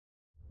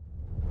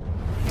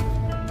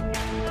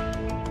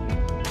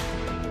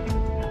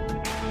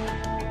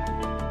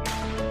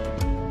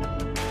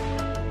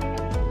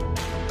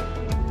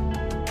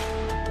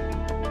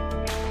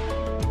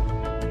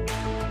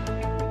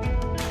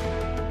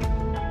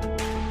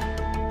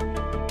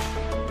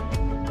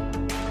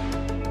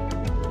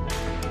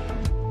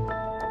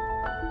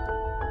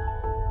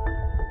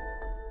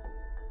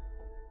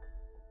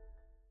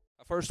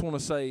First, I want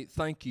to say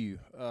thank you.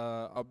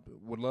 I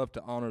would love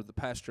to honor the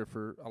pastor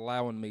for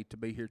allowing me to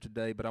be here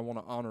today, but I want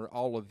to honor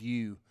all of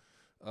you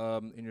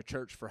in your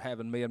church for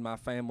having me and my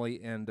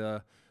family. And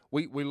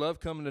we love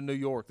coming to New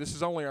York. This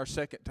is only our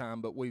second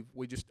time, but we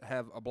just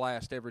have a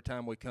blast every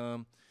time we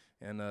come.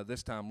 And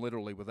this time,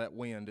 literally, with that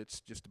wind, it's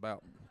just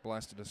about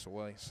blasted us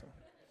away. So,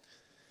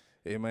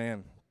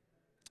 amen.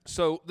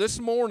 So this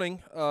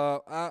morning,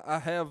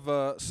 I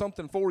have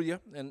something for you,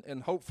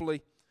 and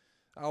hopefully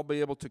I'll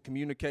be able to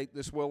communicate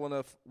this well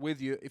enough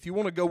with you. If you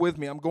want to go with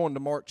me, I'm going to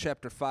Mark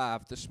chapter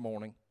 5 this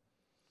morning.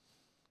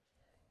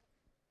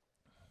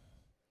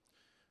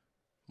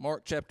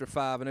 Mark chapter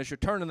 5, and as you're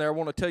turning there, I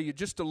want to tell you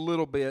just a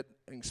little bit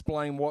and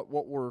explain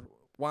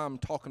why I'm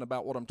talking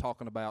about what I'm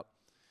talking about.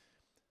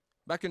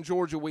 Back in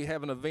Georgia, we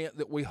have an event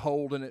that we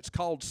hold, and it's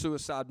called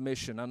Suicide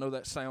Mission. I know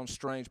that sounds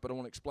strange, but I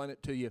want to explain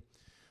it to you.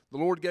 The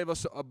Lord gave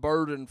us a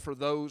burden for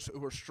those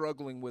who are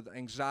struggling with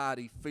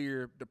anxiety,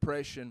 fear,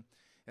 depression,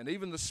 and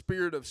even the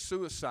spirit of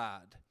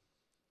suicide,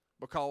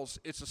 because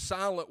it's a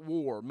silent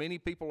war. Many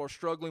people are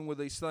struggling with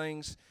these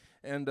things,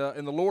 and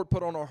the Lord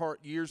put on our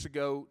heart years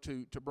ago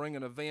to bring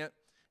an event,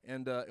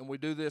 and we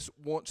do this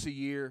once a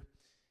year,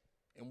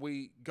 and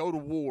we go to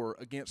war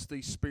against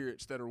these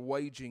spirits that are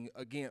waging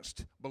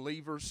against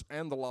believers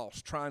and the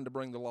lost, trying to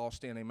bring the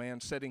lost in,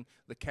 amen, setting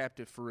the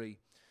captive free.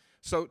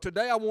 So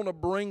today I want to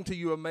bring to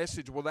you a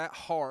message with that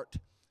heart,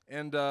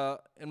 and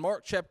in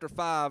Mark chapter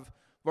 5,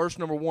 verse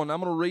number 1,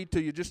 I'm going to read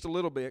to you just a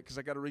little bit because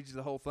I got to read you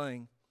the whole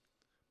thing.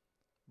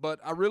 But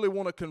I really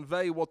want to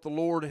convey what the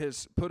Lord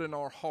has put in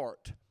our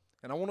heart.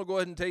 And I want to go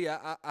ahead and tell you,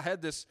 I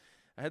had this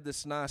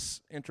nice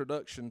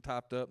introduction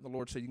typed up. The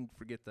Lord said, you can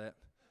forget that.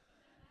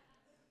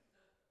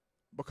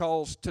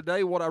 Because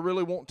today what I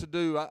really want to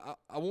do,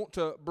 I want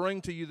to bring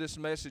to you this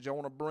message. I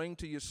want to bring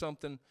to you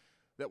something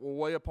that will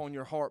weigh upon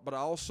your heart. But I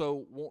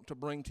also want to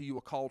bring to you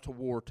a call to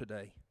war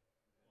today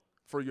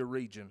for your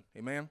region.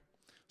 Amen?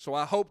 So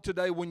I hope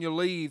today when you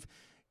leave,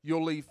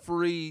 you'll leave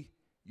free,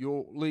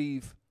 you'll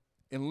leave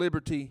in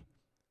liberty,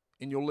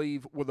 and you'll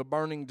leave with a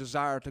burning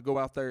desire to go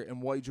out there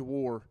and wage a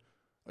war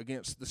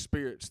against the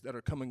spirits that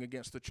are coming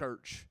against the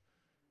church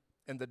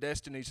and the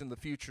destinies and the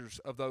futures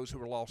of those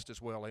who are lost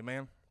as well.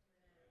 Amen?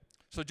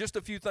 So just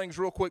a few things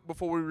real quick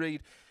before we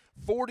read.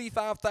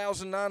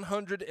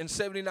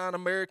 45,979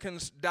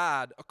 Americans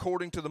died,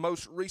 according to the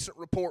most recent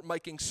report,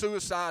 making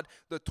suicide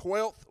the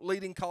 12th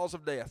leading cause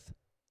of death.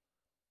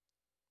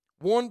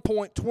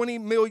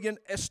 1.20 million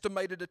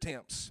estimated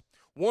attempts,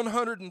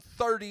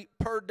 130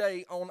 per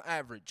day on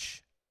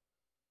average.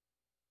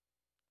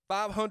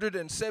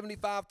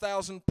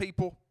 575,000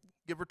 people,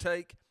 give or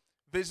take,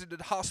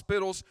 visited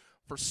hospitals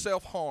for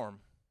self-harm.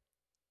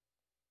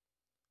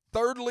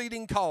 Third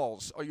leading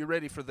cause, are you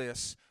ready for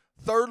this?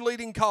 Third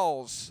leading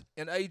cause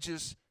in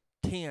ages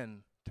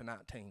 10 to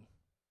 19.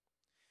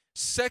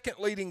 Second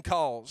leading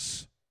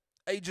cause,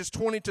 ages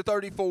 20 to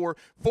 34.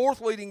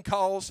 Fourth leading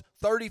cause,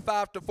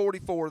 35 to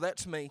 44.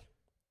 That's me.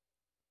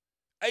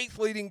 Eighth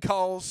leading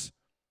cause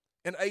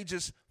in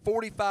ages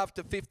 45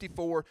 to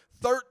 54.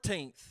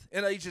 13th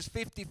in ages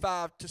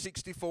 55 to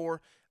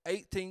 64.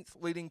 18th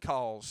leading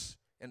cause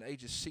in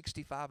ages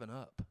 65 and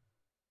up.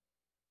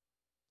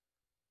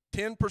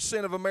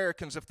 10% of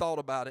Americans have thought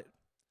about it.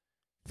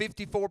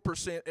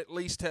 54% at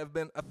least have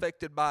been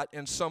affected by it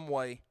in some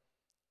way.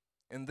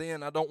 And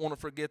then I don't want to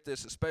forget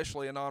this,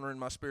 especially in honoring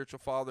my spiritual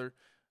father,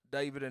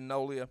 David and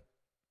Nolia.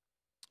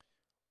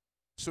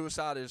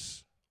 Suicide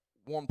is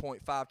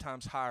 1.5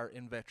 times higher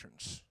in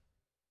veterans.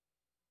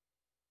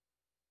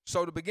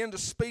 So to begin to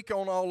speak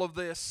on all of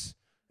this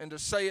and to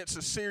say it's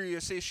a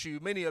serious issue,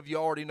 many of you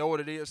already know what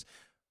it is,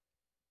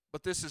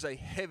 but this is a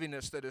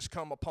heaviness that has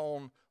come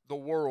upon the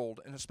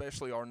world and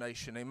especially our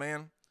nation.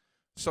 Amen?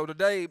 So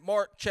today,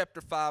 Mark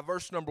chapter 5,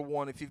 verse number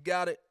 1. If you've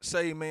got it,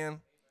 say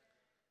amen.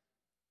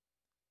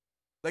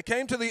 They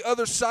came to the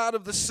other side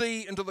of the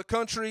sea into the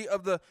country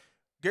of the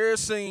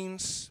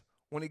Gerasenes.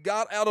 When he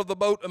got out of the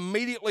boat,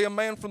 immediately a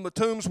man from the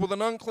tombs with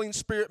an unclean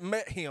spirit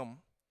met him.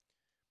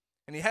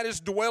 And he had his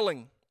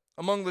dwelling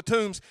among the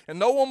tombs, and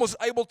no one was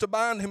able to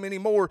bind him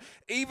anymore,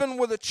 even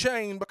with a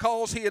chain,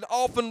 because he had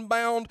often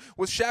bound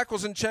with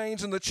shackles and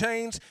chains, and the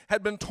chains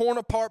had been torn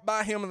apart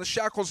by him, and the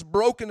shackles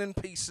broken in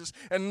pieces,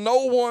 and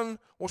no one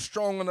was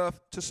strong enough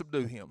to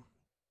subdue him.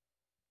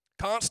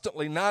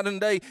 Constantly, night and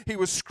day, he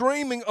was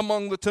screaming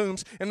among the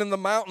tombs and in the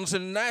mountains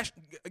and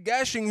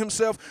gashing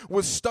himself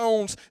with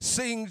stones.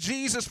 Seeing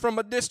Jesus from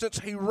a distance,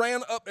 he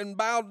ran up and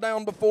bowed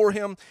down before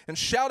him, and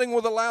shouting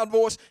with a loud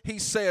voice, he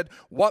said,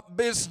 "What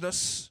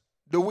business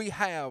do we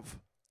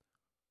have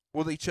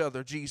with each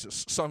other,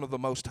 Jesus, Son of the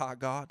Most High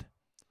God?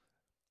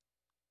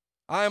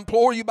 I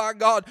implore you by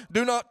God,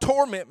 do not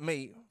torment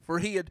me." For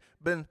he had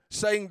been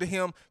saying to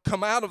him,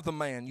 "Come out of the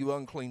man, you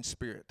unclean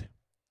spirit."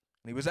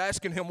 And he was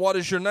asking him, "What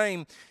is your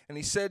name?" And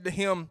he said to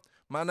him,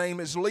 "My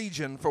name is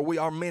Legion, for we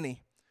are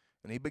many."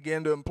 And he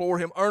began to implore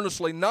him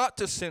earnestly not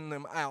to send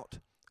them out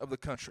of the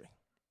country.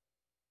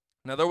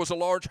 Now there was a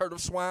large herd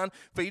of swine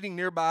feeding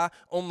nearby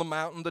on the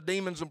mountain. The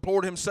demons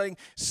implored him, saying,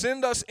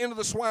 "Send us into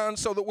the swine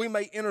so that we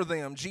may enter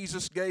them."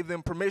 Jesus gave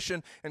them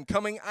permission, and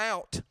coming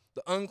out,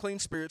 the unclean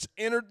spirits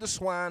entered the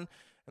swine,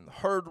 and the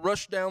herd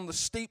rushed down the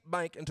steep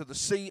bank into the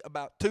sea,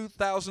 about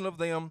 2,000 of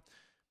them,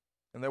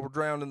 and they were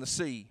drowned in the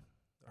sea.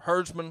 The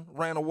herdsmen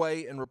ran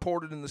away and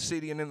reported in the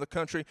city and in the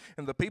country,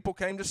 and the people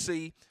came to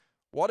see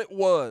what it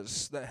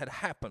was that had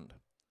happened.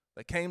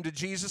 They came to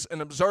Jesus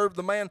and observed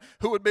the man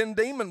who had been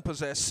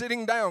demon-possessed,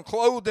 sitting down,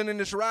 clothed and in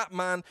his right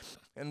mind,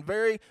 and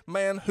very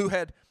man who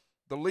had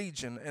the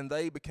legion, and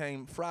they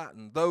became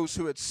frightened. Those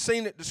who had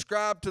seen it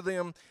described to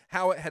them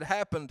how it had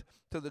happened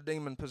to the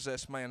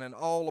demon-possessed man, and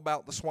all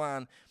about the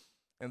swine,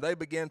 and they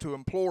began to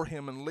implore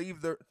him and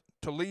leave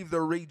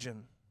their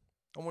region.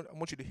 I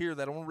want you to hear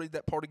that. I want to read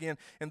that part again.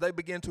 And they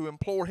began to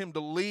implore him to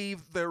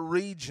leave their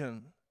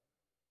region.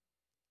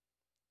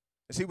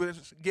 As he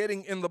was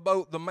getting in the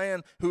boat, the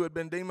man who had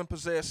been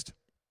demon-possessed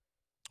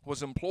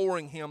was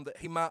imploring him that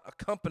he might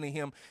accompany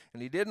him,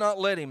 and he did not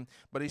let him,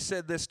 but he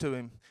said this to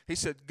him. He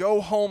said, "Go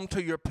home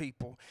to your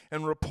people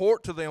and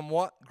report to them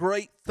what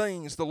great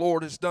things the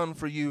Lord has done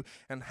for you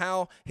and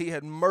how he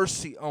had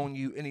mercy on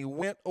you." And he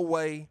went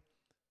away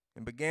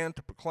and began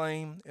to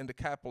proclaim in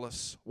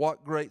Decapolis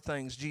what great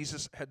things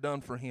Jesus had done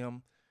for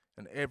him,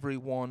 and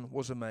everyone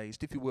was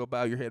amazed. If you will,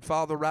 bow your head.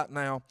 Father, right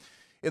now,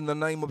 in the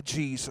name of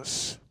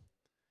Jesus,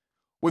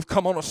 we've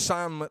come on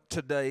assignment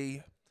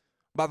today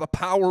by the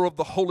power of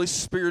the Holy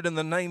Spirit in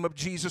the name of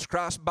Jesus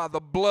Christ, by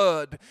the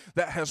blood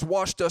that has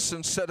washed us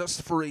and set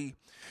us free.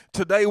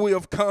 Today we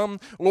have come,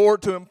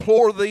 Lord, to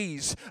implore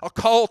these, a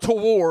call to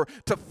war,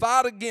 to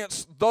fight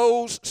against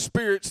those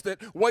spirits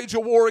that wage a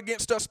war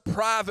against us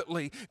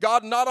privately.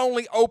 God, not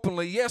only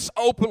openly, yes,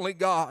 openly,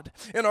 God,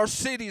 in our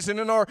cities and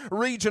in our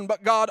region,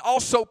 but God,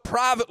 also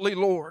privately,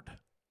 Lord.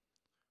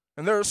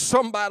 And there are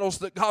some battles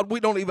that, God, we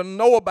don't even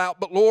know about.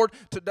 But, Lord,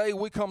 today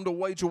we come to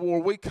wage a war.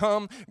 We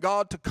come,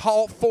 God, to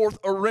call forth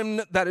a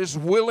remnant that is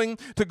willing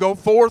to go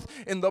forth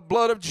in the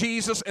blood of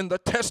Jesus, in the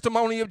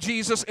testimony of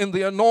Jesus, in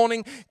the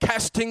anointing,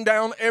 casting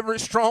down every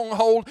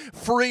stronghold,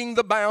 freeing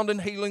the bound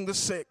and healing the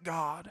sick,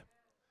 God.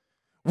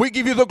 We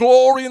give you the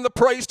glory and the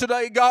praise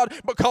today, God,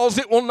 because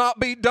it will not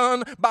be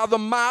done by the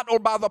might or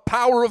by the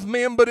power of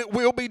men, but it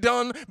will be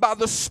done by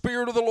the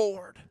Spirit of the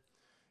Lord.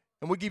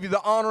 And we give you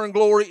the honor and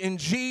glory in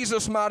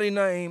Jesus' mighty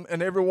name.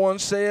 And everyone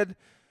said,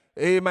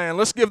 amen.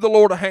 Let's give the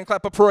Lord a hand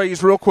clap of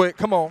praise real quick.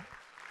 Come on.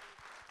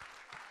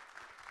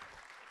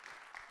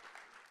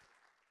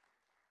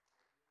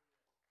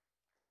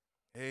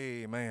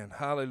 Amen.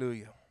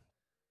 Hallelujah.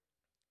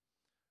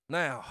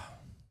 Now,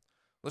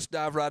 let's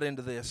dive right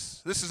into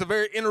this. This is a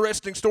very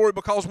interesting story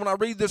because when I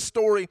read this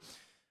story,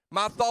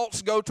 my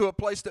thoughts go to a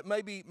place that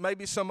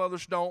maybe some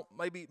others don't.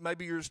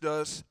 Maybe yours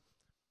does.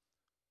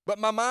 But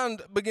my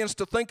mind begins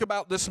to think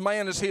about this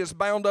man as he is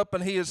bound up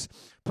and he is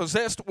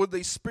possessed with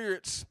these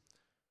spirits.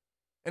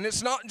 And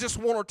it's not just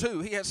one or two.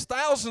 He has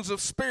thousands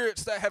of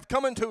spirits that have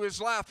come into his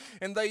life,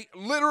 and they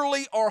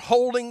literally are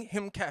holding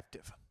him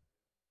captive.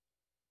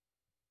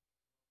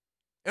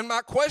 And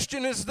my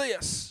question is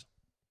this: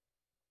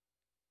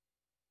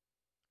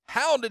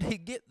 how did he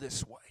get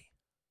this way?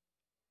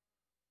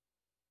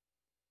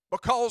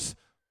 Because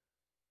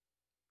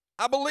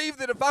I believe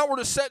that if I were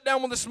to sit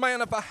down with this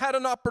man, if I had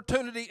an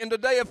opportunity, and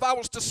today if I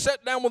was to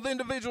sit down with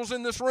individuals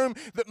in this room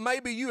that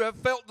maybe you have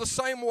felt the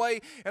same way,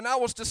 and I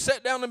was to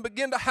sit down and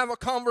begin to have a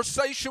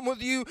conversation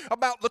with you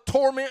about the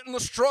torment and the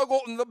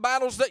struggle and the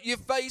battles that you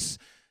face,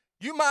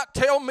 you might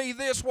tell me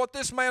this, what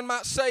this man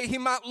might say. He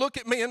might look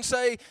at me and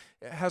say,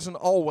 it hasn't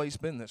always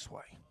been this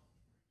way.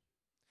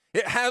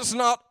 It has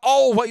not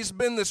always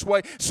been this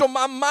way. So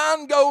my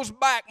mind goes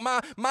back. My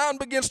mind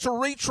begins to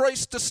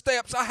retrace the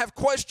steps. I have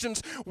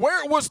questions.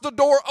 Where was the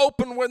door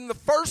open when the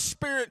first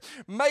spirit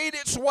made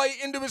its way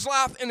into his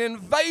life and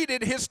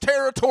invaded his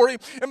territory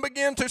and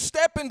began to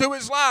step into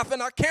his life?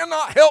 And I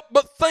cannot help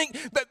but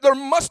think that there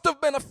must have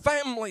been a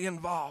family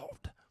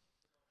involved.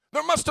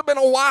 There must have been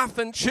a wife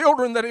and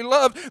children that he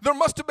loved. There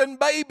must have been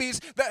babies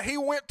that he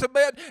went to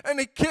bed and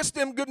he kissed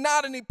them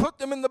goodnight and he put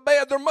them in the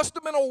bed. There must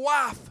have been a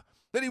wife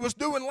that he was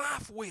doing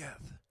life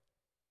with.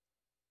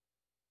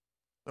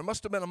 There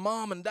must have been a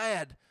mom and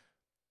dad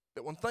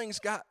that when things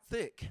got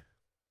thick,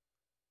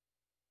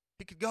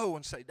 he could go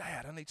and say,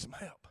 Dad, I need some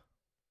help.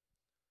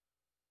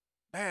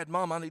 Dad,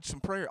 Mom, I need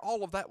some prayer.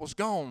 All of that was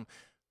gone.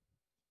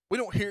 We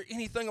don't hear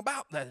anything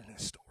about that in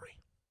this story.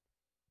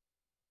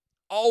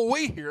 All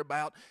we hear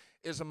about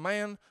is a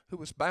man who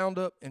was bound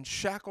up in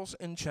shackles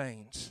and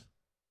chains,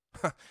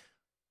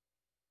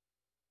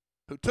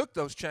 who took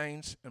those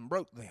chains and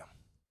broke them.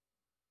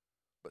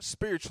 But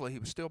spiritually, he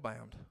was still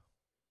bound.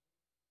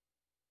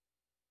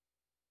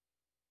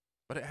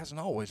 But it hasn't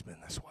always been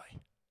this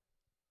way.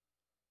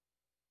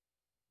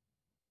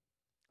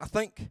 I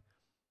think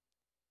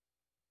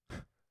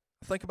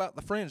about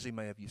the friends he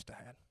may have used to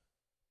have.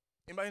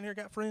 Anybody in here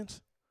got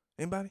friends?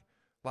 Anybody?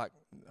 Like,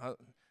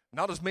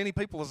 not as many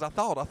people as I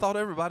thought. I thought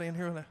everybody in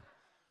here.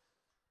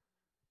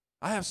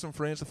 I have some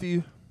friends, a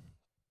few.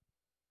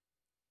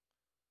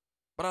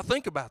 But I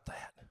think about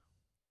that.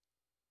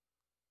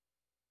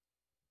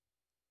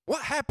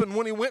 What happened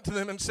when he went to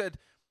them and said,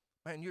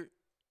 man, you're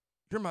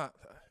my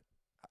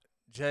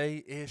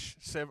J-ish,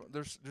 several,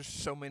 there's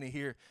so many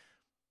here.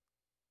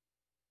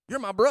 You're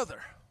my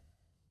brother.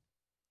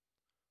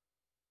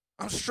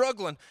 I'm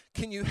struggling.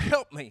 Can you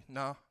help me?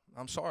 No,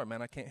 I'm sorry,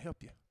 man, I can't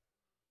help you.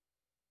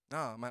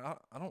 No, man,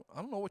 I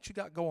don't know what you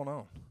got going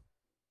on.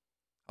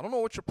 I don't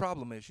know what your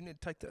problem is. You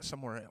need to take that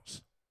somewhere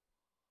else.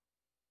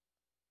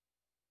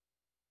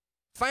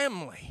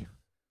 Family,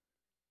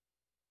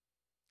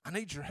 I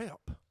need your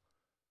help.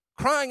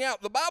 Crying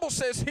out. The Bible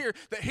says here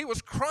that he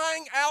was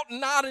crying out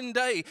night and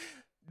day.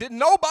 Did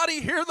nobody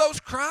hear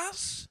those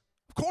cries?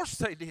 Of course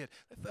they did.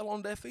 They fell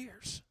on deaf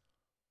ears.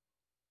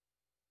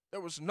 There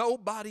was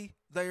nobody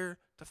there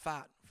to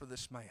fight for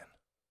this man.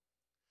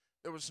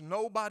 There was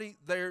nobody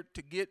there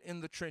to get in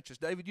the trenches.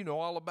 David, you know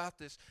all about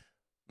this.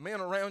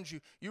 Men around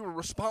you, you were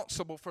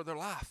responsible for their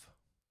life.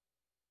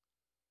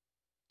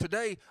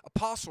 Today,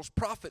 apostles,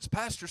 prophets,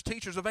 pastors,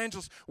 teachers,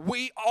 evangelists,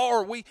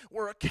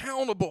 we're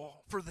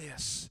accountable for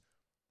this.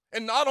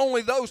 And not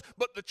only those,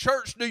 but the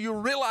church, do you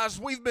realize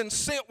we've been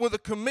sent with a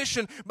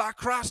commission by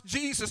Christ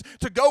Jesus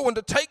to go and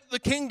to take the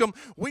kingdom?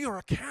 We are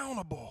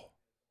accountable.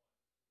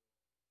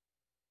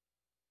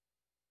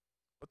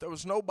 But there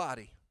was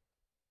nobody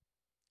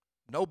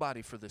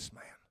for this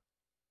man.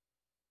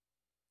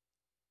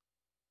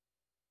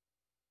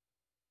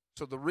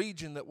 So the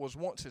region that was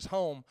once his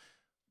home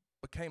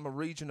became a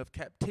region of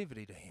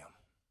captivity to him.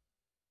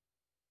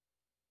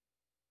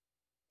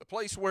 The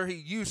place where he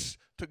used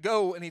to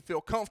go and he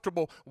feel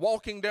comfortable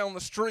walking down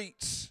the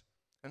streets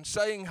and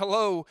saying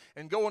hello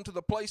and going to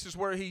the places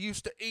where he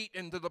used to eat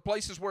and to the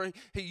places where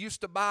he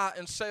used to buy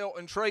and sell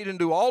and trade and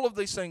do all of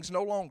these things,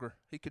 no longer.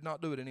 He could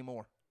not do it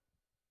anymore.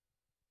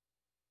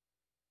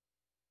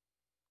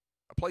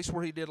 A place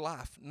where he did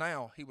life.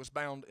 Now he was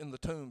bound in the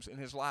tombs and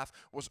his life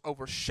was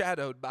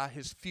overshadowed by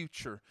his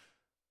future.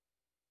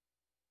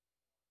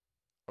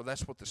 Or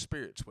that's what the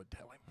spirits would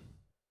tell him.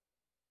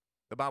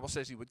 The Bible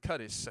says he would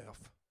cut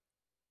himself.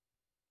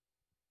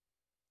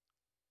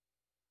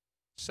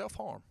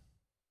 Self-harm.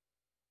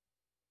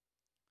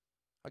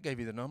 I gave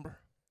you the number.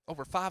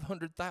 Over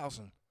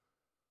 500,000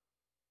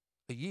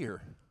 a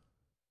year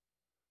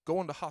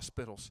going to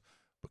hospitals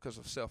because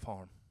of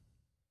self-harm.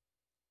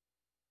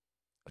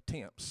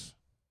 Attempts.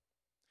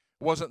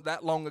 It wasn't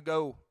that long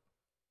ago.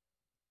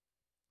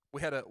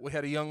 We had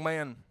a young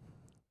man.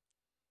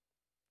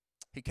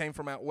 He came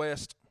from out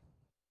west,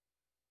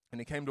 and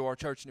he came to our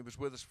church, and he was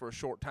with us for a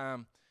short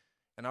time.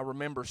 And I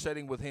remember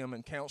sitting with him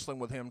and counseling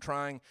with him,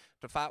 trying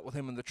to fight with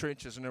him in the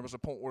trenches, and there was a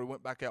point where he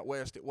went back out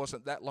west. It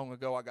wasn't that long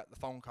ago I got the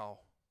phone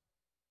call.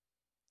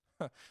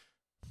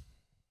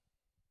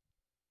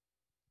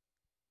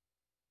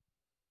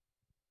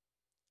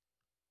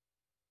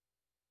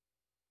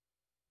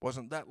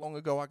 Wasn't that long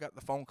ago I got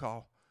the phone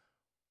call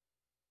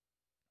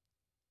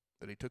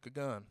that he took a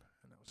gun,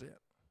 and that was it.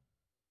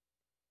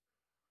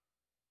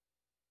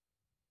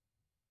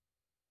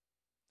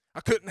 I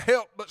couldn't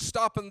help but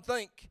stop and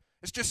think.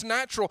 It's just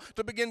natural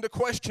to begin to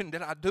question,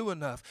 did I do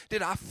enough?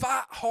 Did I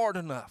fight hard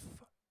enough?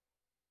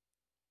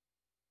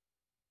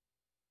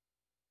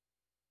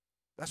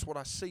 That's what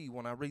I see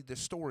when I read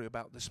this story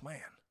about this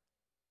man.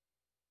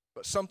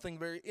 But something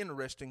very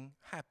interesting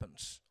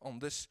happens on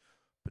this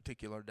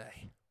particular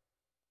day.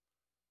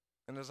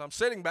 And as I'm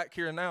sitting back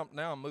here, now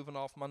I'm moving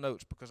off my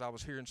notes because I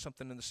was hearing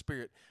something in the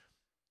Spirit.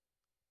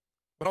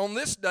 But on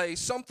this day,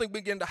 something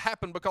began to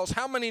happen, because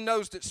how many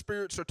knows that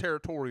spirits are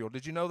territorial?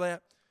 Did you know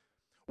that?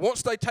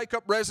 Once they take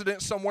up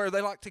residence somewhere, they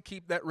like to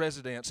keep that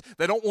residence.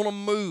 They don't want to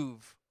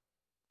move.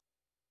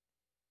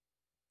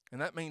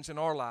 And that means in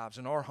our lives,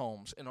 in our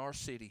homes, in our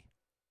city.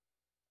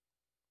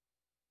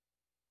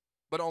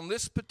 But on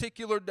this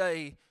particular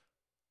day,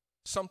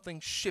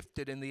 something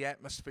shifted in the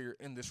atmosphere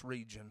in this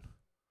region.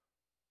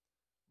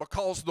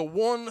 Because the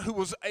one who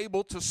was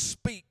able to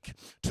speak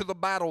to the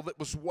battle that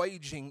was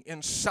waging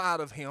inside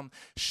of him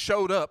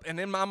showed up.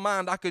 And in my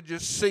mind, I could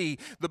just see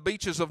the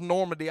beaches of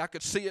Normandy. I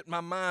could see it in my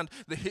mind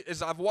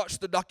as I've watched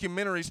the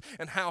documentaries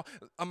and how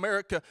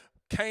America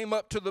came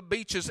up to the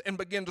beaches and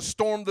began to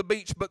storm the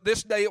beach. But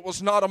this day it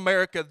was not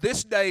America.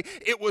 This day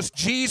it was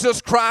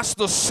Jesus Christ,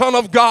 the Son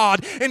of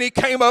God. And he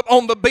came up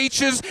on the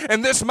beaches,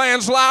 and this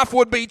man's life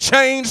would be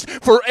changed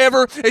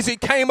forever as he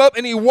came up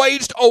and he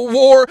waged a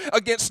war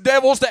against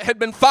devils that had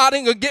been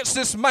fighting against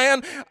this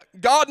man.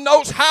 God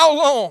knows how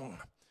long.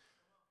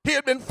 He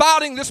had been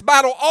fighting this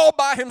battle all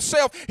by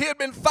himself. He had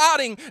been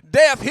fighting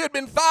death. He had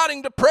been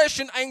fighting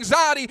depression,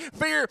 anxiety,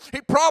 fear.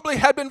 He probably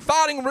had been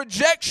fighting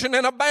rejection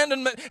and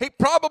abandonment. He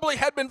probably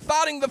had been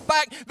fighting the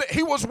fact that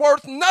he was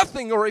worth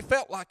nothing, or he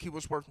felt like he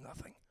was worth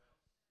nothing.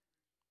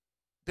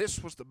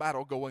 This was the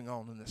battle going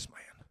on in this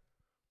man.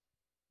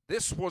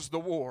 This was the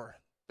war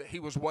that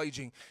he was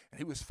waging, and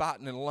he was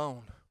fighting it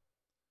alone.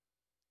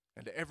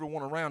 And to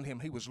everyone around him,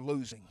 he was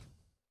losing.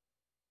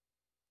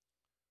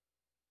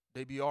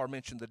 DBR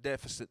mentioned the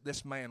deficit.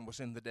 This man was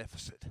in the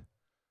deficit.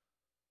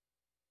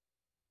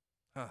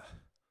 I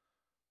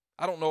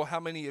don't know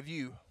how many of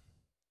you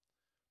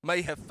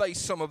may have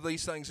faced some of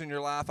these things in your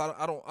life.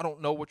 I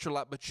don't know what you're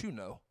like, but you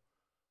know.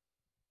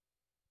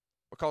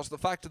 Because the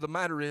fact of the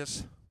matter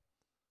is,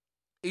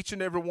 each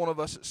and every one of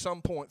us at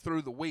some point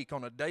through the week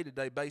on a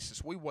day-to-day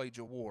basis, we wage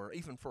a war,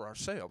 even for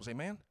ourselves.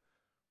 Amen?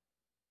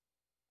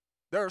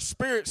 There are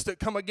spirits that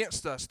come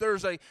against us.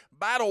 There's a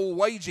battle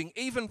waging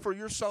even for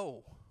your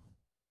soul.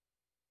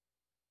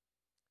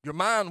 Your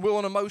mind, will,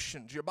 and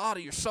emotions, your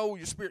body, your soul,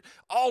 your spirit,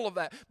 all of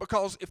that.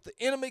 Because if the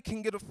enemy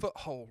can get a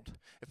foothold,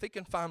 if he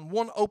can find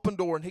one open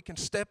door and he can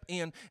step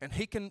in and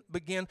he can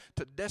begin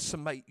to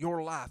decimate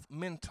your life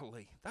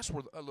mentally, that's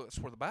where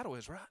the battle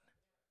is, right?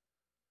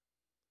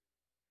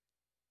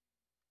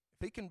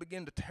 If he can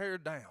begin to tear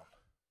down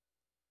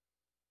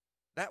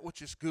that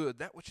which is good,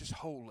 that which is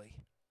holy,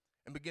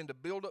 and begin to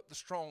build up the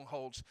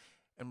strongholds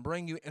and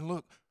bring you, and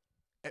look,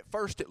 at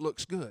first it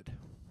looks good.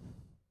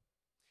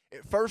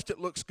 At first it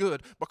looks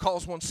good,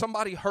 because when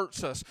somebody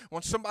hurts us,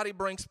 when somebody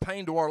brings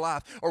pain to our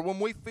life, or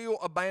when we feel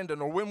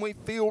abandoned, or when we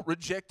feel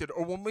rejected,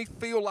 or when we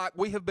feel like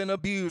we have been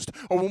abused,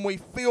 or when we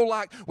feel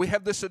like we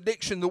have this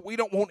addiction that we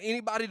don't want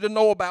anybody to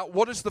know about,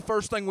 what is the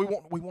first thing we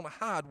want? We want to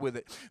hide with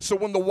it. So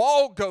when the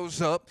wall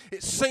goes up,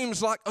 it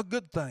seems like a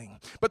good thing.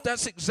 But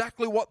that's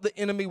exactly what the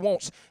enemy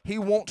wants. He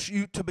wants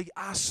you to be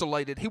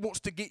isolated. He wants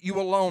to get you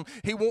alone.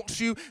 He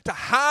wants you to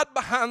hide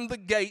behind the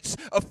gates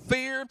of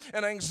fear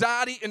and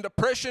anxiety and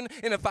depression.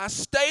 And if I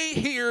stay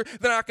here,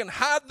 then I can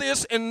hide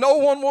this and no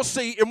one will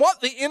see. And what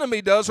the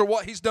enemy does, or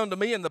what he's done to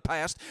me in the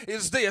past,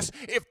 is this: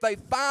 if they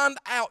find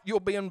out, you'll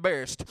be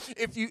embarrassed.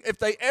 If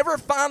they ever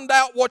find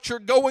out what you're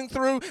going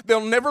through,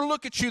 they'll never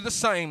look at you the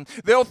same.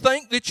 They'll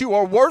think that you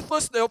are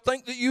worthless. They'll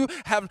think that you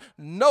have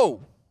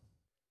no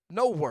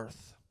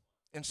worth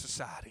in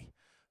society.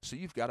 So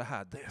you've got to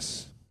hide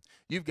this.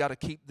 You've got to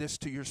keep this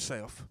to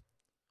yourself.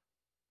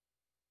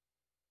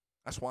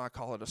 That's why I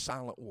call it a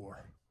silent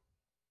war.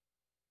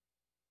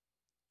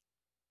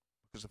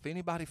 Because if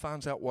anybody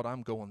finds out what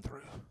I'm going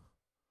through,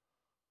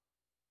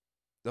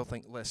 they'll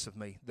think less of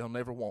me. They'll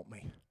never want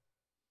me.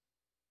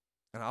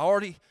 And I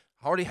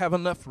already have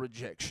enough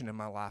rejection in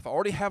my life. I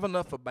already have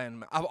enough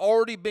abandonment. I've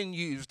already been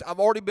used. I've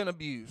already been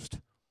abused.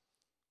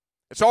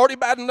 It's already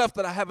bad enough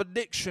that I have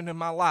addiction in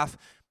my life.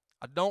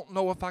 I don't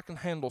know if I can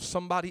handle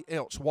somebody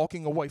else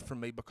walking away from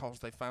me because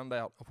they found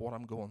out of what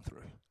I'm going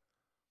through.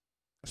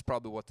 That's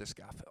probably what this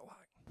guy felt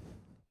like.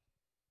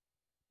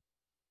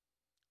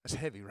 It's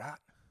heavy, right?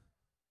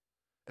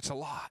 It's a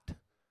lot.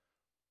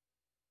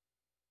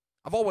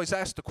 I've always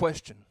asked the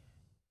question.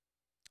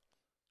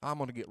 I'm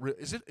going to get real.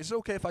 Is it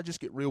okay if I just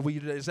get real with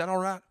you today? Is that all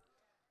right?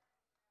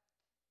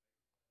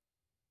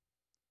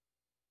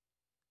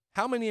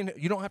 How many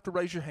you don't have to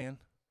raise your hand,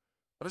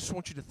 but I just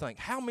want you to think.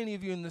 How many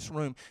of you in this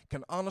room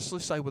can honestly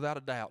say without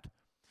a doubt,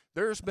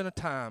 there's been a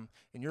time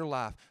in your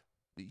life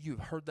that you've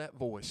heard that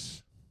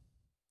voice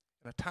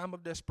in a time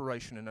of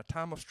desperation, in a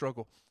time of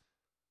struggle,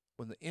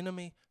 when the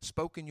enemy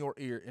spoke in your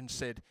ear and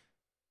said,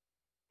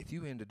 if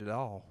you ended it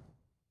all,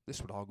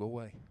 this would all go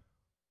away.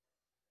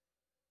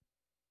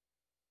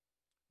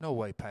 No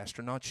way,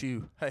 Pastor, not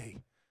you. Hey,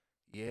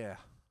 yeah.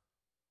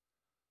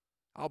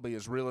 I'll be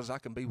as real as I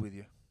can be with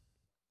you.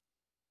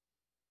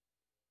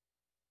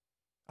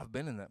 I've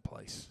been in that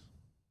place.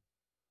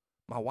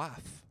 My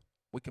wife,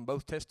 we can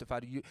both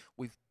testify to you,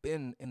 we've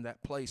been in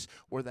that place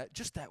where that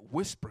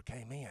whisper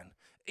came in.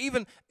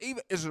 Even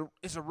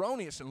as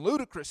erroneous and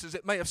ludicrous as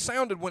it may have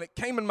sounded when it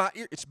came in my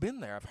ear, it's been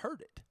there. I've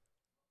heard it.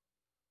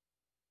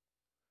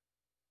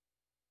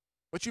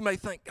 But you may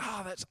think,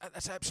 oh,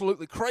 that's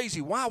absolutely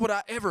crazy. Why would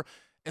I ever?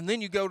 And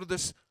then you go to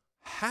this,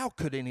 how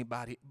could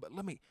anybody? But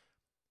let me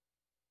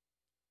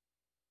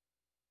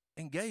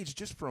engage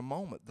just for a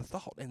moment the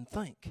thought and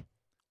think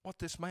what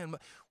this man,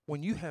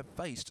 when you have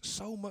faced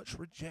so much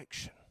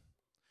rejection,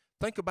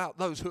 think about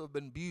those who have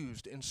been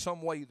abused in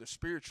some way, either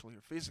spiritually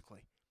or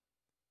physically.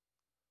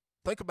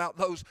 Think about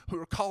those who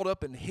are caught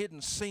up in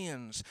hidden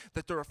sins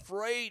that they're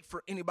afraid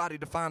for anybody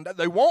to find out.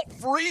 They want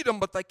freedom,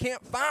 but they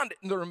can't find it,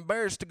 and they're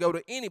embarrassed to go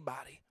to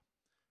anybody.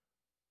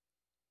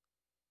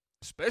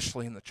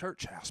 Especially in the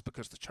church house,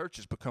 because the church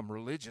has become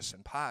religious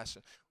and pious.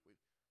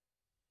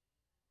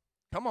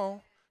 Come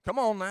on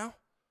now.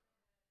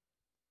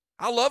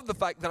 I love the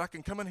fact that I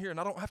can come in here and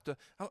I don't have to.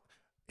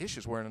 Ish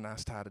is wearing a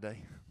nice tie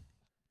today.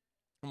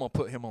 I'm going to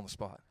put him on the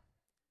spot.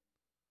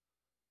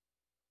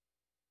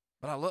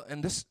 But I love,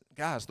 and this,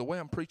 guys, the way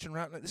I'm preaching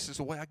right now, this is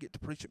the way I get to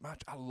preach at my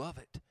church. I love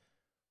it.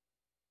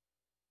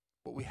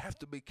 But we have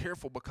to be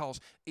careful,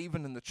 because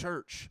even in the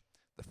church,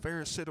 the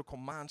Pharisaical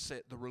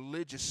mindset, the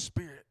religious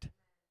spirit,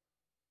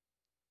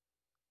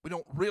 we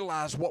don't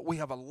realize what we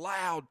have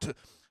allowed to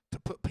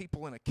put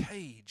people in a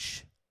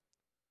cage.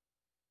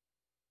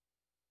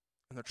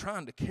 And they're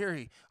trying to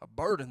carry a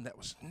burden that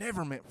was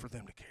never meant for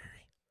them to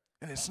carry.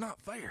 And it's not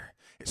fair.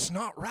 It's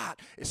not right.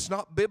 It's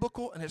not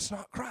biblical, and it's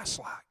not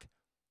Christ-like.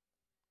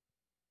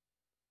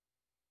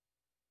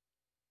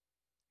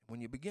 When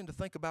you begin to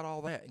think about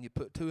all that and you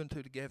put two and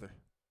two together,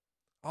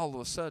 all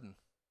of a sudden,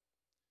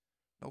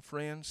 no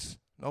friends,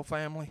 no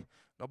family,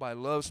 nobody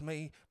loves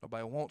me,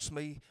 nobody wants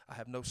me, I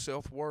have no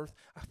self-worth,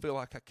 I feel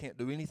like I can't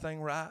do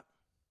anything right,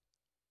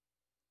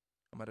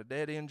 I'm at a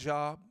dead-end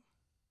job,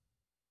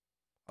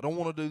 I don't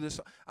want to do this.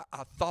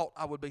 I thought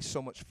I would be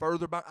so much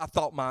further by. I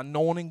thought my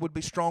anointing would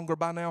be stronger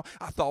by now.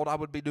 I thought I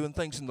would be doing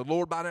things in the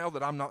Lord by now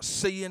that I'm not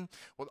seeing.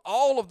 With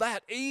all of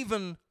that,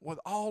 even with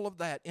all of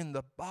that in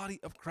the body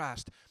of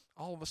Christ,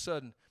 all of a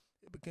sudden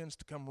it begins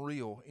to come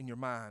real in your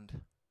mind.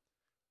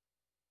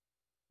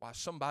 Why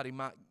somebody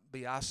might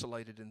be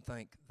isolated and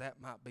think that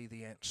might be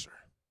the answer.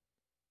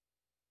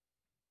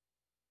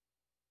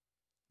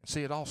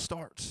 See, it all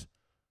starts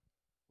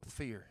with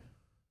fear,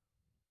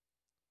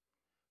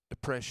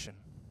 depression,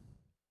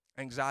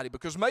 anxiety,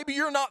 because maybe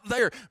you're not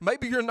there.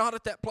 Maybe you're not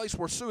at that place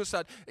where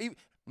suicide,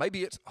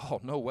 maybe it's, oh,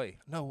 no way,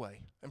 no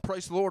way. And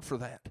praise the Lord for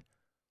that.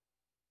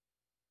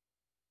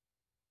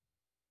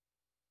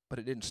 But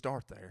it didn't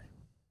start there.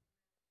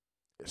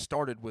 It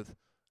started with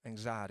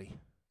anxiety.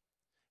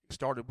 It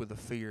started with a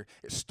fear.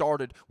 It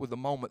started with the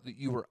moment that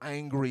you were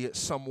angry at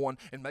someone,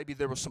 and maybe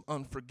there was some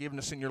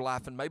unforgiveness in your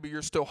life, and maybe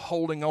you're still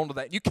holding on to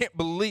that. You can't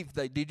believe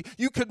they did.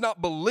 You could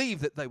not believe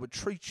that they would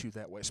treat you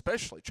that way,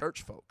 especially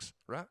church folks,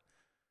 right?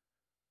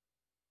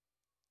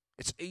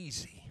 It's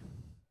easy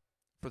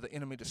for the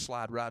enemy to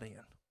slide right in.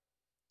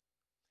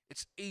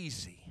 It's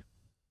easy.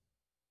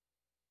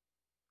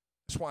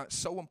 That's why it's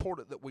so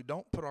important that we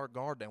don't put our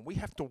guard down. We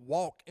have to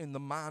walk in the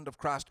mind of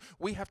Christ.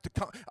 We have to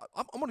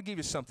I'm going to give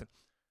you something.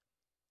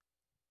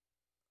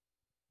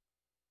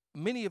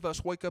 Many of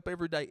us wake up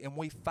every day and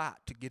we fight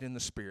to get in the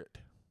Spirit.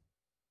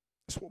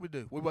 That's what we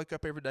do. We wake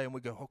up every day and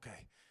we go,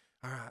 okay,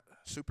 all right,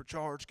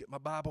 supercharged, get my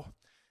Bible.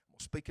 I'm going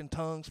to speak in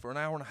tongues for an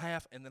hour and a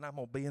half, and then I'm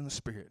going to be in the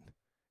Spirit.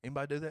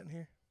 Anybody do that in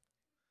here?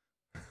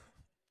 I'm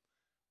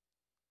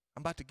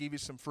about to give you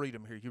some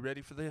freedom here. You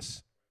ready for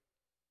this?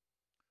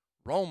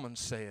 Romans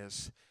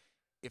says,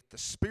 if the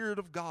Spirit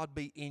of God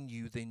be in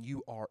you, then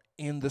you are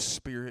in the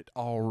Spirit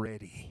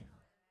already.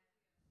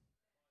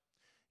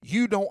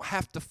 You don't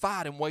have to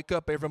fight and wake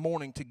up every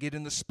morning to get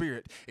in the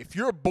Spirit. If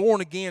you're born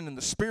again and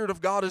the Spirit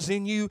of God is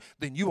in you,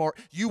 then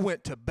you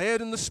went to bed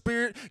in the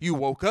Spirit. You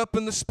woke up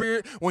in the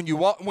Spirit. When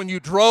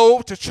you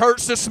drove to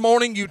church this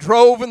morning, you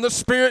drove in the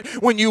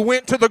Spirit. When you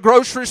went to the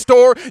grocery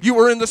store, you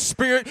were in the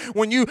Spirit.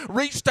 When you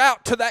reached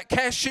out to that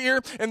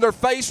cashier and their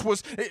face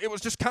was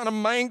just kind of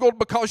mangled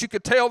because you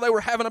could tell they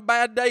were having a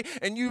bad day,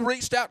 and you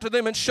reached out to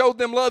them and showed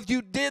them love,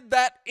 you did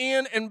that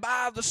in and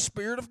by the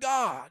Spirit of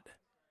God.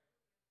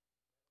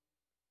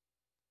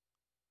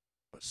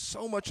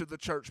 So much of the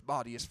church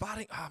body is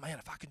fighting, oh man,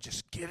 if I can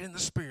just get in the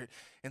Spirit.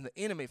 And the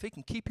enemy, if he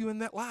can keep you in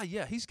that lie,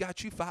 yeah, he's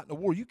got you fighting a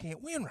war you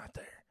can't win right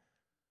there.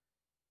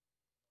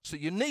 So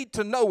you need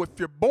to know if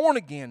you're born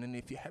again and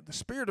if you have the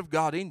Spirit of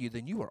God in you,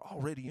 then you are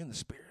already in the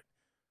Spirit.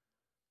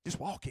 Just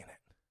walk in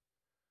it.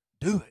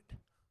 Do it.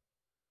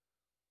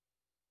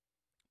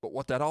 But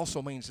what that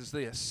also means is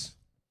this.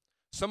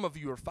 Some of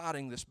you are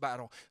fighting this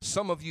battle.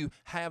 Some of you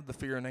have the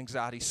fear and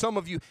anxiety. Some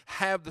of you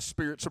have the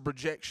spirits of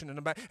rejection.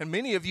 And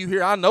many of you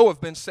here I know have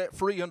been set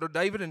free under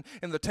David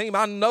and the team.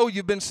 I know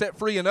you've been set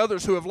free, and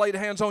others who have laid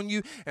hands on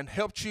you and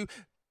helped you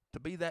to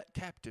be that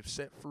captive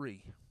set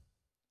free.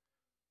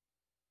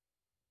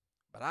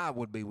 But I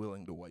would be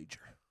willing to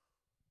wager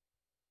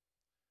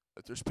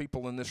that there's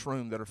people in this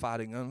room that are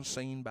fighting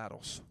unseen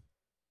battles.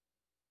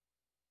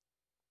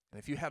 And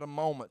if you had a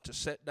moment to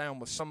sit down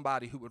with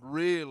somebody who would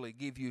really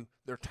give you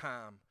their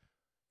time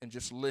and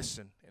just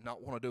listen and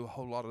not want to do a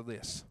whole lot of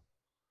this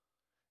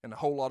and a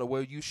whole lot of,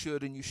 well, you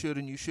should and you should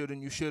and you should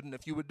and you should, and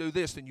if you would do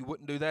this, then you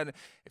wouldn't do that. And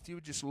if you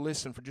would just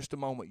listen for just a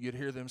moment, you'd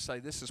hear them say,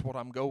 this is what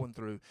I'm going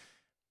through.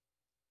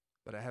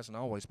 But it hasn't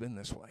always been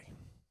this way.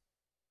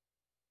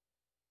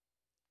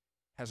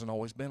 Hasn't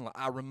always been like.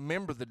 I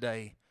remember the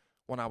day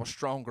when I was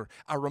stronger.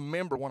 I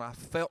remember when I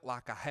felt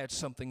like I had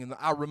something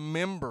I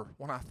remember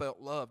when I felt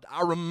loved.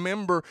 I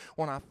remember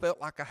when I felt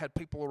like I had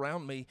people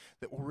around me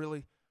that were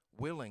really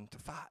willing to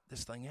fight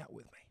this thing out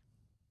with me.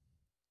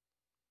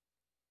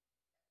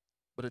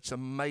 But it's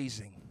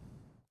amazing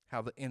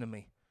how the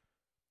enemy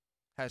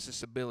has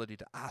this ability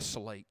to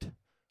isolate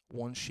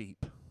one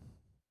sheep.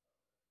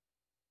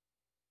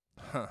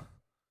 But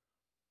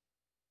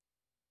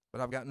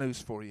I've got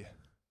news for you.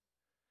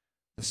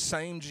 The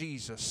same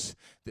Jesus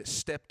that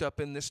stepped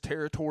up in this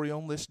territory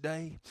on this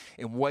day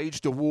and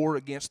waged a war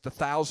against the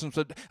thousands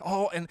of...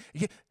 and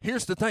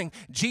here's the thing.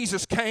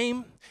 Jesus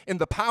came in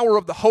the power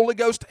of the Holy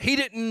Ghost. He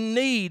didn't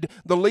need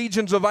the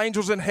legions of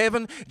angels in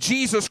heaven.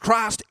 Jesus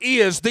Christ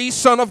is the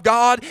Son of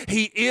God.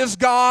 He is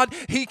God.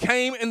 He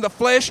came in the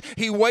flesh.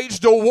 He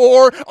waged a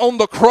war on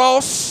the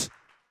cross.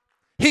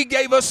 He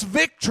gave us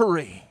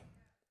victory.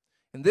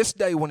 And this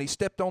day when he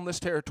stepped on this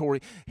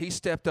territory, he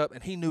stepped up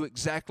and he knew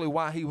exactly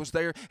why he was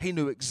there. He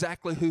knew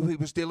exactly who he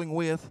was dealing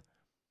with.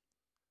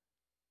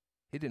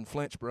 He didn't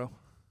flinch, bro.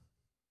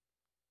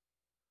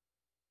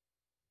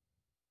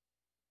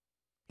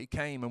 He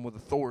came and with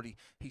authority,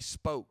 he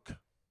spoke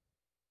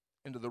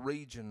into the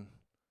region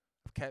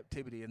of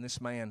captivity in this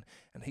man,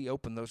 and he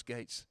opened those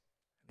gates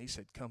and he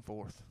said, come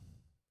forth.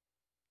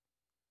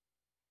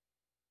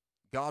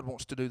 God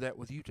wants to do that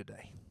with you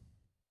today.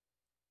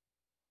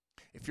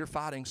 If you're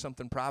fighting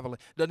something privately,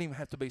 it doesn't even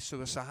have to be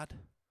suicide.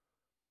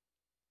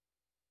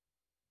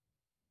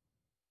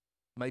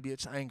 Maybe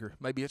it's anger.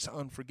 Maybe it's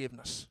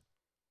unforgiveness.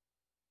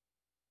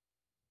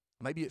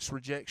 Maybe it's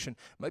rejection.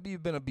 Maybe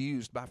you've been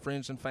abused by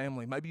friends and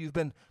family. Maybe you've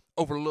been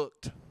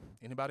overlooked.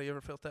 Anybody ever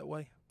felt that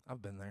way?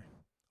 I've been there.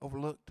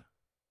 Overlooked.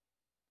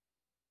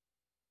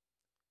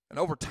 And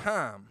over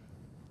time,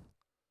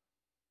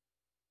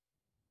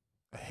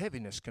 a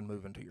heaviness can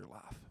move into your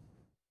life.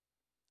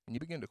 And you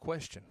begin to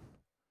question,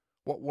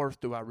 what worth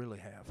do I really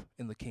have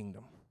in the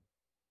kingdom?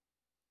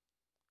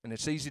 And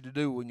it's easy to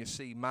do when you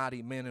see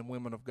mighty men and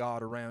women of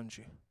God around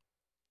you.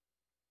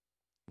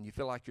 And you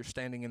feel like you're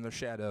standing in their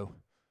shadow.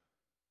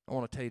 I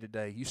want to tell you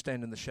today, you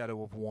stand in the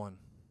shadow of one.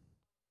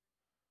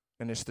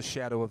 And it's the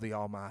shadow of the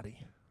Almighty.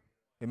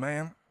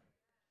 Amen?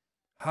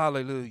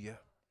 Hallelujah.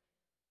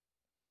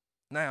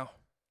 Now,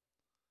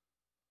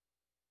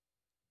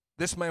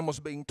 this man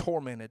was being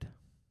tormented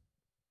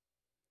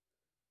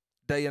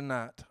day and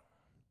night.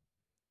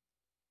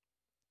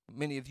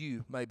 Many of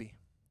you, maybe,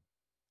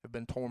 have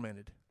been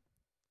tormented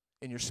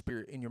in your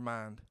spirit, in your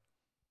mind.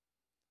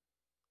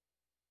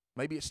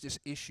 Maybe it's just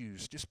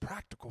issues, just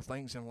practical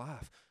things in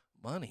life.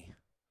 Money,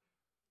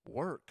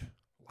 work,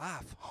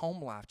 life,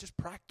 home life, just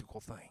practical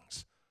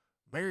things.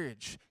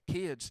 Marriage,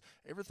 kids,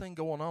 everything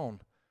going on.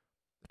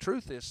 The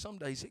truth is, some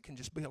days it can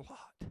just be a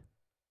lot.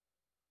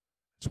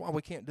 That's why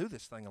we can't do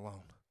this thing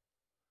alone.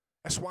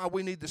 That's why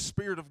we need the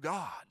Spirit of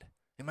God.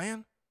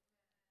 Amen?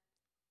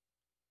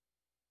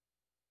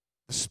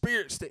 The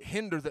spirits that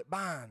hinder, that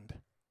bind.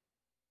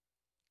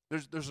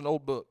 There's an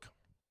old book,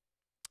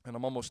 and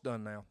I'm almost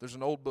done now. There's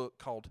an old book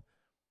called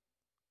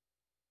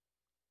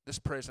This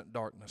Present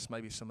Darkness.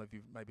 Maybe some of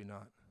you, maybe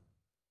not.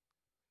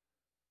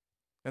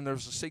 And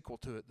there's a sequel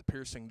to it, The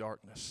Piercing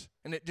Darkness.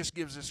 And it just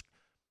gives this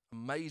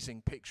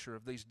amazing picture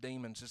of these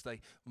demons as they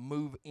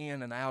move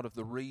in and out of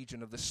the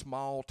region of this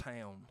small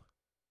town.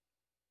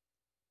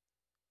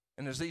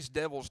 And as these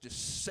devils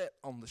just set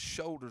on the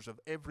shoulders of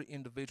every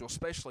individual,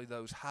 especially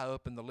those high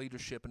up in the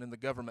leadership and in the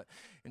government,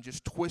 and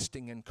just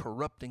twisting and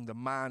corrupting the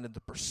mind and the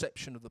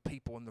perception of the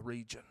people in the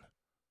region.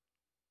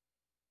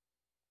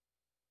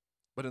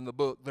 But in the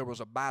book, there was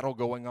a battle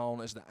going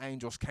on as the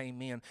angels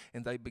came in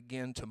and they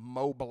began to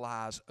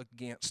mobilize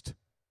against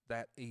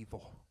that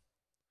evil.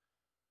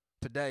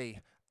 Today,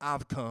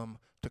 I've come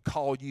to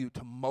call you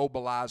to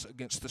mobilize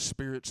against the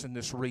spirits in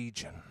this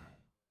region.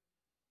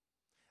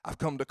 I've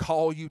come to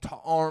call you to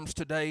arms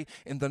today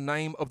in the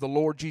name of the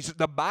Lord Jesus.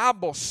 The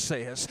Bible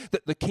says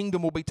that the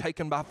kingdom will be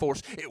taken by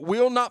force. It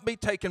will not be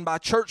taken by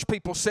church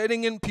people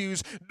sitting in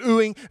pews,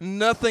 doing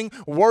nothing,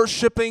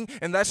 worshiping,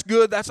 and that's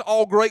good. That's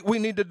all great. We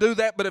need to do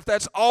that. But if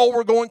that's all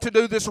we're going to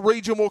do, this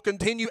region will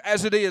continue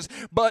as it is.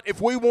 But if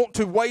we want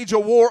to wage a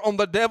war on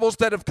the devils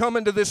that have come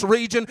into this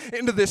region,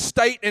 into this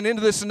state, and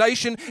into this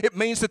nation, it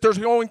means that there's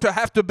going to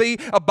have to be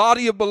a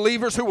body of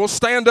believers who will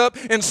stand up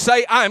and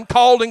say, I am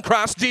called in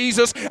Christ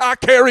Jesus. I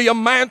carry a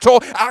mantle.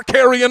 I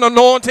carry an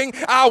anointing.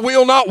 I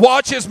will not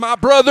watch as my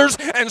brothers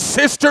and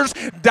sisters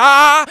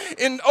die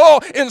in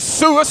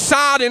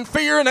suicide and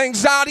fear and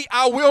anxiety.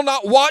 I will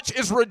not watch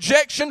as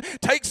rejection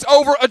takes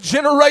over a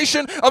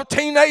generation of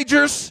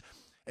teenagers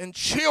and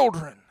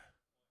children.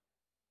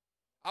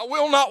 I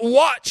will not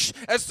watch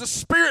as the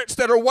spirits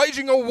that are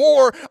waging a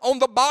war on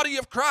the body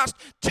of Christ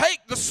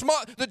take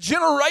the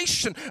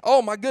generation.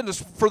 Oh my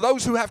goodness, for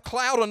those who have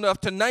clout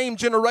enough to name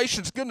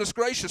generations, goodness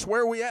gracious,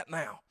 where are we at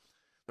now?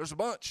 There's a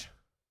bunch.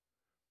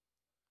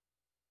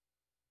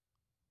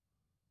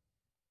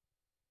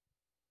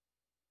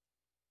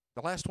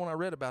 The last one I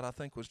read about, I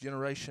think, was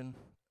Generation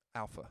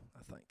Alpha,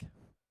 I think.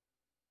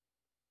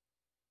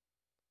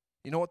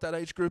 You know what that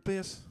age group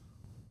is?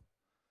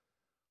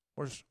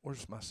 Where's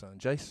my son?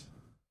 Jace?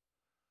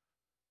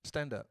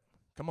 Stand up.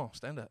 Come on,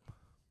 stand up.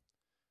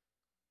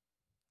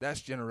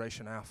 That's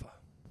Generation Alpha.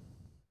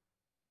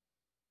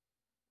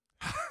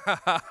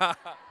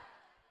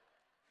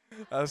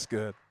 That's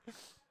good.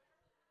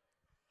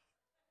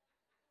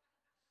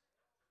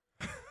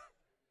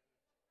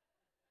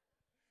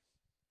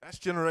 That's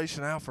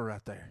Generation Alpha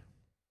right there.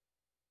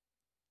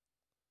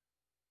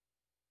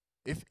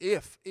 If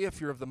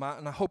you're of the mind,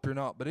 and I hope you're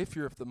not, but if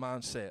you're of the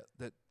mindset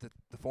that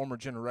the former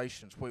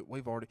generations,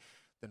 we've already,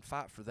 then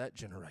fight for that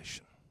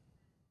generation.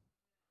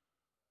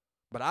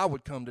 But I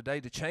would come today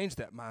to change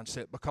that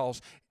mindset,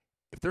 because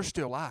if there's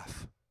still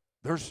life,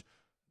 there's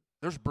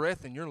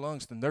breath in your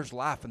lungs, then there's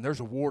life, and there's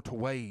a war to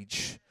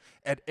wage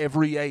at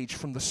every age,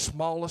 from the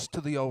smallest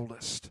to the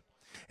oldest.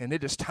 And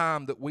it is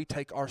time that we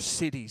take our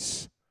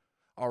cities,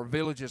 our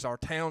villages, our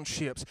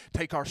townships,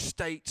 take our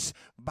states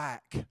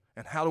back.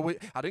 And how do we?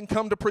 I didn't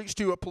come to preach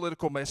to you a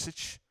political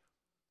message.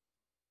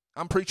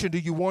 I'm preaching to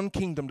you one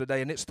kingdom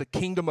today, and it's the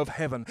kingdom of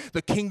heaven,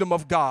 the kingdom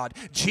of God,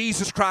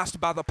 Jesus Christ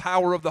by the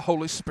power of the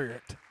Holy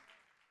Spirit.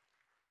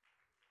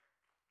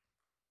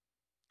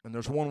 And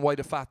there's one way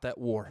to fight that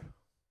war.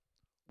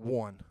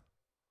 One.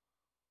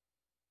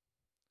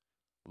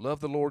 Love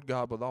the Lord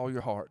God with all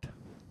your heart,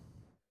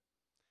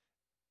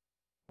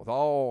 with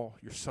all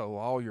your soul,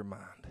 all your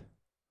mind,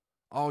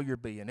 all your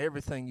being,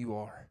 everything you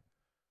are.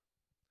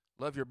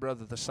 Love your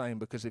brother the same,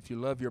 because if you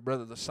love your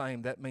brother the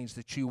same, that means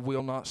that you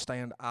will not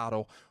stand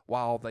idle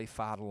while they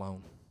fight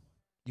alone.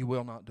 You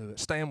will not do it.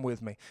 Stand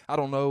with me. I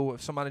don't know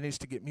if somebody needs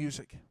to get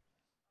music.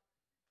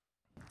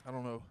 I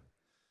don't know.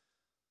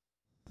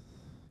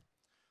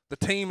 The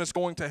team is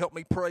going to help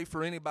me pray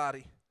for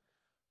anybody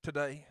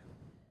today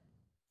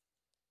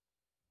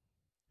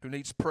who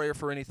needs prayer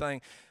for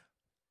anything.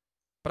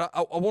 But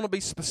I want to be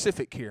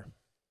specific here.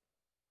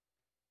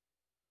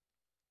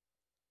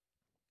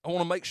 I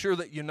want to make sure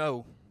that you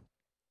know.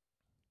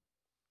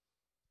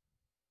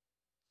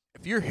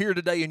 If you're here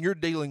today and you're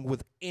dealing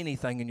with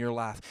anything in your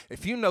life,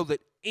 if you know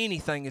that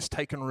anything is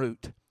taking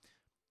root,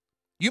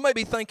 you may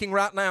be thinking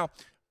right now,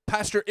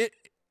 Pastor,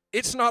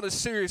 it's not as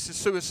serious as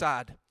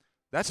suicide.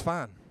 That's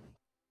fine.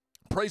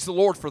 Praise the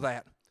Lord for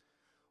that.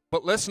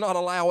 But let's not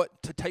allow it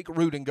to take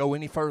root and go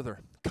any further.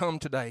 Come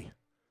today.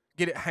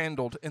 Get it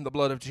handled in the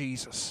blood of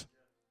Jesus.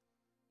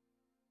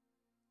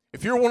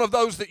 If you're one of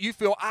those that you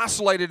feel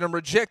isolated and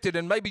rejected,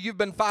 and maybe you've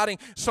been fighting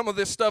some of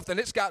this stuff and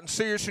it's gotten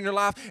serious in your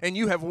life and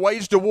you have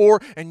waged a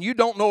war and you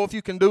don't know if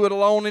you can do it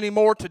alone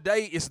anymore,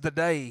 today is the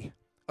day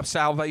of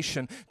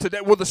salvation. Today,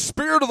 where the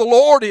Spirit of the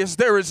Lord is,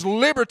 there is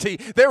liberty,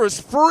 there is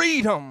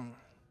freedom.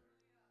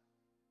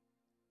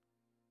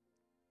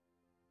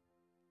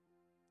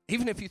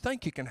 Even if you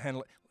think you can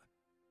handle it,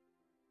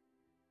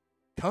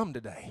 come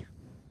today.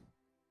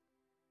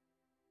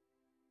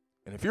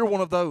 And if you're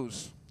one of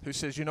those who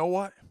says, you know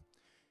what?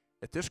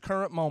 At this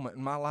current moment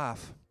in my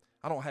life,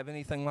 I don't have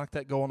anything like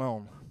that going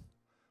on.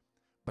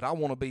 But I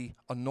want to be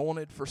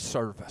anointed for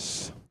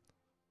service.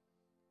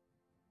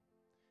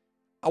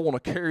 I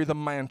want to carry the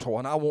mantle,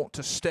 and I want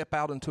to step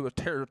out into a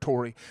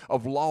territory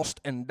of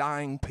lost and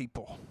dying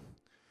people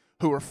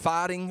who are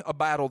fighting a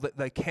battle that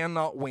they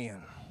cannot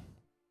win.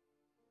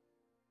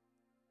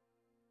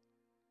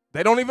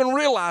 They don't even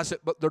realize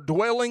it, but they're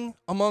dwelling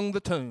among the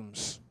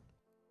tombs.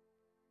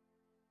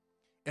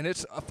 And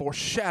it's a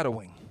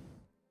foreshadowing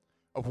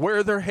of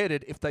where they're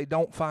headed if they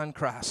don't find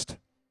Christ.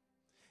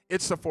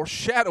 It's a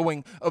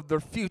foreshadowing of their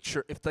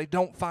future if they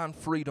don't find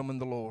freedom in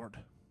the Lord.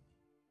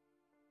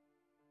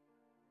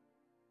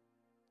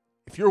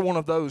 If you're one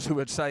of those who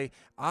would say,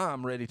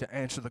 I'm ready to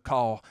answer the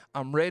call,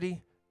 I'm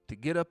ready to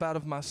get up out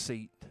of my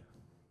seat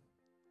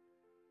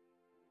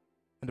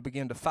and to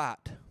begin to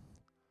fight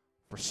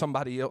for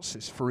somebody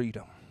else's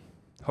freedom.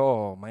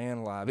 Oh, man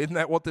alive. Isn't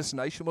that what this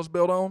nation was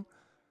built on?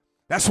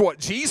 That's what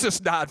Jesus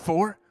died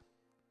for.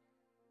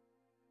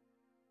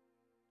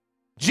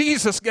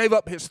 Jesus gave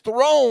up his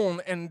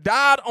throne and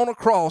died on a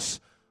cross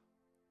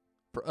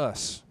for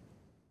us.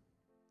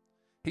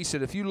 He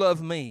said, if you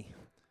love me,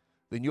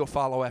 then you'll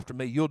follow after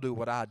me. You'll do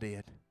what I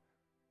did.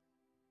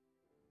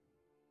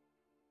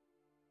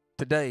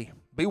 Today,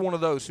 be one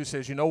of those who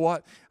says, you know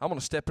what? I'm going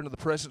to step into the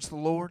presence of the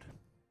Lord.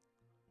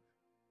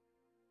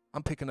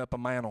 I'm picking up a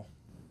mantle.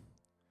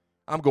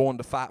 I'm going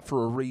to fight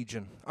for a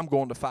region. I'm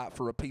going to fight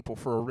for a people,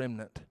 for a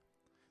remnant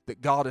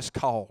that God has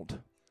called.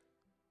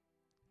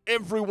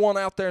 Everyone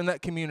out there in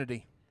that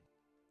community,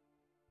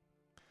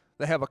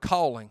 they have a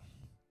calling.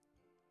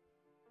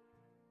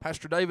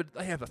 Pastor David,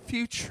 they have a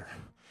future.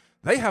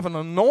 They have an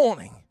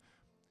anointing.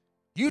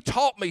 You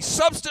taught me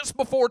substance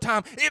before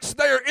time. It's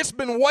there. It's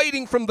been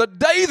waiting from the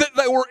day that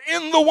they were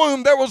in the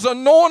womb. There was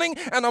anointing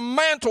and a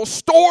mantle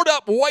stored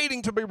up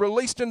waiting to be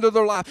released into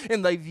their life.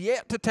 And they've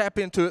yet to tap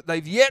into it.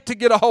 They've yet to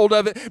get a hold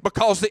of it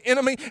because the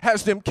enemy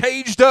has them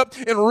caged up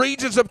in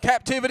regions of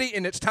captivity,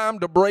 and it's time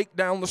to break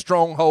down the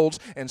strongholds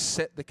and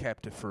set the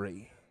captive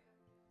free.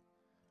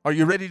 Are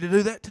you ready to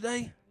do that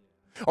today?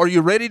 Are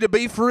you ready to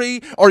be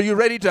free? Are you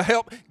ready to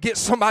help get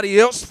somebody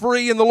else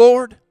free in the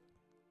Lord?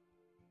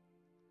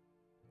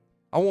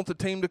 I want the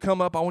team to come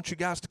up. I want you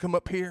guys to come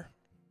up here.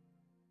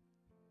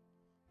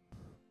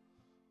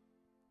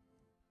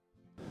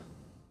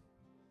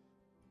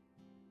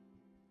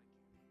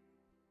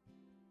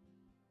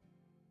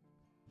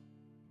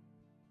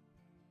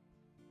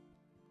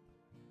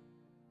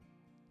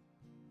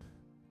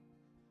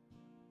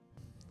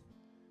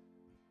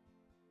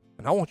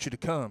 And I want you to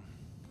come.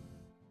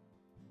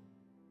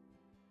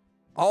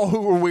 All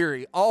who are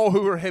weary, all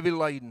who are heavy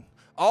laden,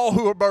 all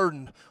who are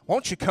burdened,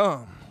 won't you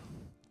come?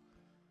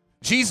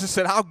 Jesus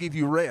said, I'll give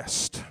you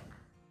rest.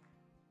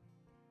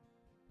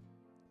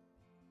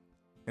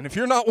 And if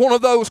you're not one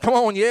of those, come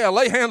on,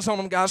 lay hands on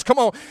them, guys, come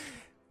on.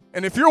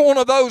 And if you're one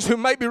of those who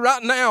maybe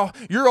right now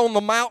you're on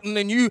the mountain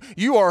and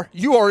you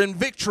are in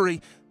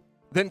victory,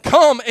 then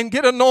come and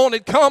get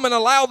anointed. Come and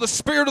allow the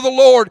Spirit of the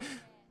Lord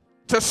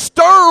to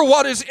stir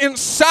what is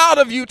inside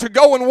of you to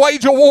go and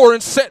wage a war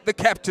and set the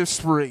captives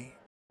free.